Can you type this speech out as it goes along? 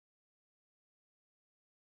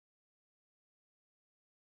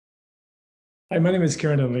Hi, my name is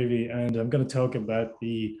Kieron Dunleavy, and I'm going to talk about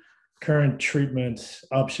the current treatment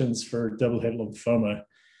options for double-hit lymphoma.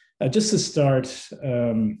 Just to start,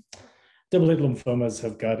 double-hit lymphomas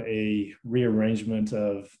have got a rearrangement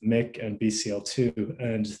of MYC and BCL2,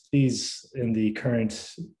 and these in the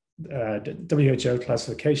current WHO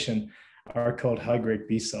classification are called high-grade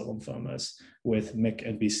B-cell lymphomas with MYC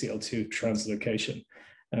and BCL2 translocation.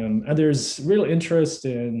 And there's real interest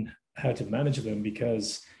in how to manage them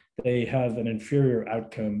because they have an inferior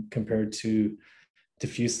outcome compared to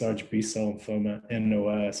diffuse large B-cell lymphoma,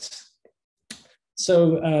 NOS.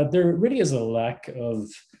 So there really is a lack of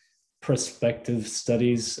prospective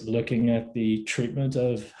studies looking at the treatment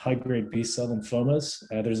of high-grade B-cell lymphomas.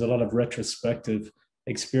 There's a lot of retrospective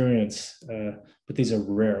experience, but these are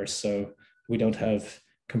rare, so we don't have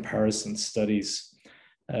comparison studies.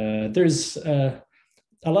 There's a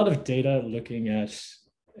lot of data looking at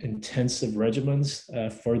intensive regimens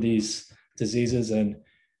for these diseases, and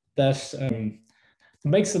that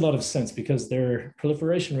makes a lot of sense because their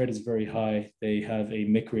proliferation rate is very high. They have a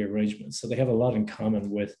MYC rearrangement, so they have a lot in common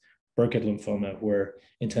with Burkitt lymphoma, where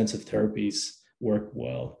intensive therapies work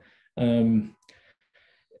well.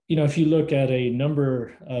 If you look at a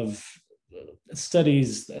number of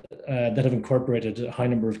studies that have incorporated a high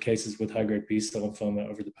number of cases with high-grade B-cell lymphoma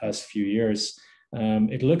over the past few years,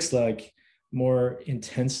 it looks like more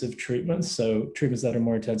intensive treatments, so treatments that are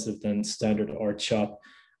more intensive than standard R-CHOP,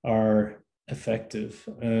 are effective.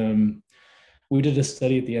 We did a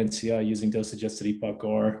study at the NCI using dose-adjusted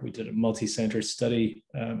EPOCH-R. We did a multi-center study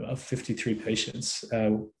of 53 patients.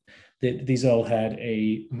 These all had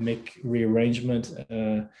a MYC rearrangement,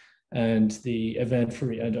 and the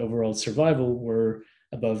event-free and overall survival were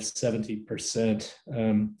above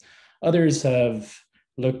 70%. Others have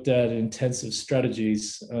looked at intensive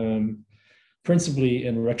strategies, principally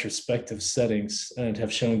in retrospective settings, and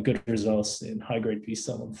have shown good results in high-grade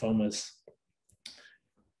B-cell lymphomas.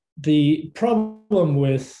 The problem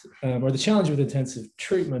with, or the challenge with intensive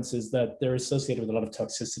treatments is that they're associated with a lot of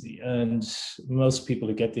toxicity, and most people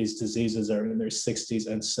who get these diseases are in their 60s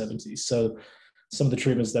and 70s. So some of the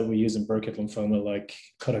treatments that we use in Burkitt lymphoma, like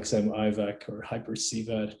Cotoxem IVAC or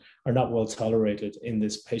Hyper-CVAD, are not well tolerated in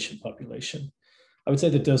this patient population. I would say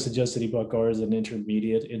that dose-adjusted EPOCH-R is an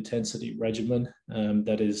intermediate intensity regimen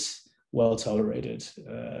that is well tolerated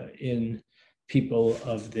in people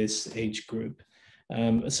of this age group.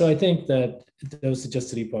 So I think that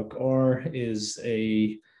dose-adjusted EPOCH-R is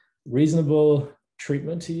a reasonable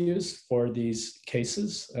treatment to use for these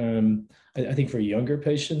cases. I think for younger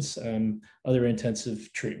patients, other intensive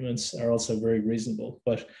treatments are also very reasonable,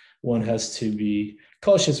 but one has to be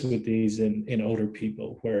cautious with these in older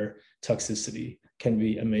people where toxicity can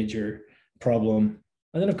be a major problem.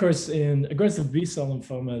 And then, of course, in aggressive B-cell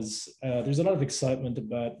lymphomas, there's a lot of excitement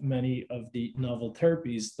about many of the novel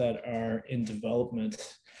therapies that are in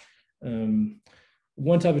development.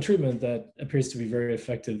 One type of treatment that appears to be very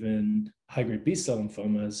effective in high-grade B-cell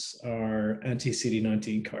lymphomas are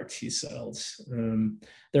anti-CD19 CAR T cells.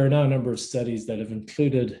 There are now a number of studies that have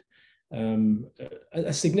included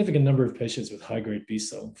a significant number of patients with high-grade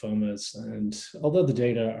B-cell lymphomas, and although the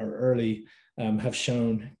data are early, have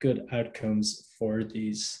shown good outcomes for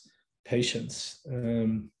these patients.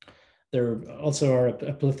 There also are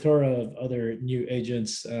a plethora of other new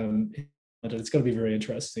agents, and it's going to be very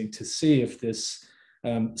interesting to see if this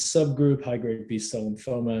subgroup high-grade B-cell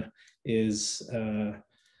lymphoma is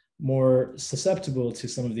more susceptible to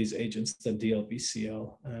some of these agents than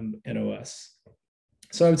DLBCL NOS.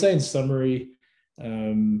 So I would say in summary,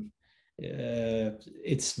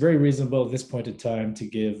 it's very reasonable at this point in time to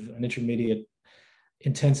give an intermediate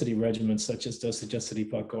intensity regimen such as dose-adjusted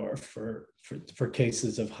EPOCH-R for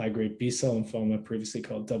cases of high-grade B-cell lymphoma, previously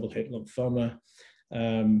called double-hit lymphoma.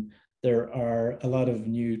 There are a lot of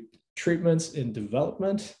new treatments in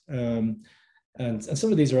development, and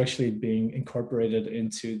some of these are actually being incorporated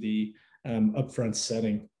into the upfront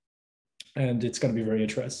setting. And it's going to be very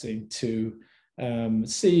interesting to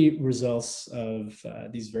see results of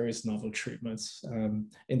these various novel treatments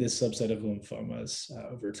in this subset of lymphomas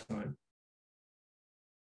over time.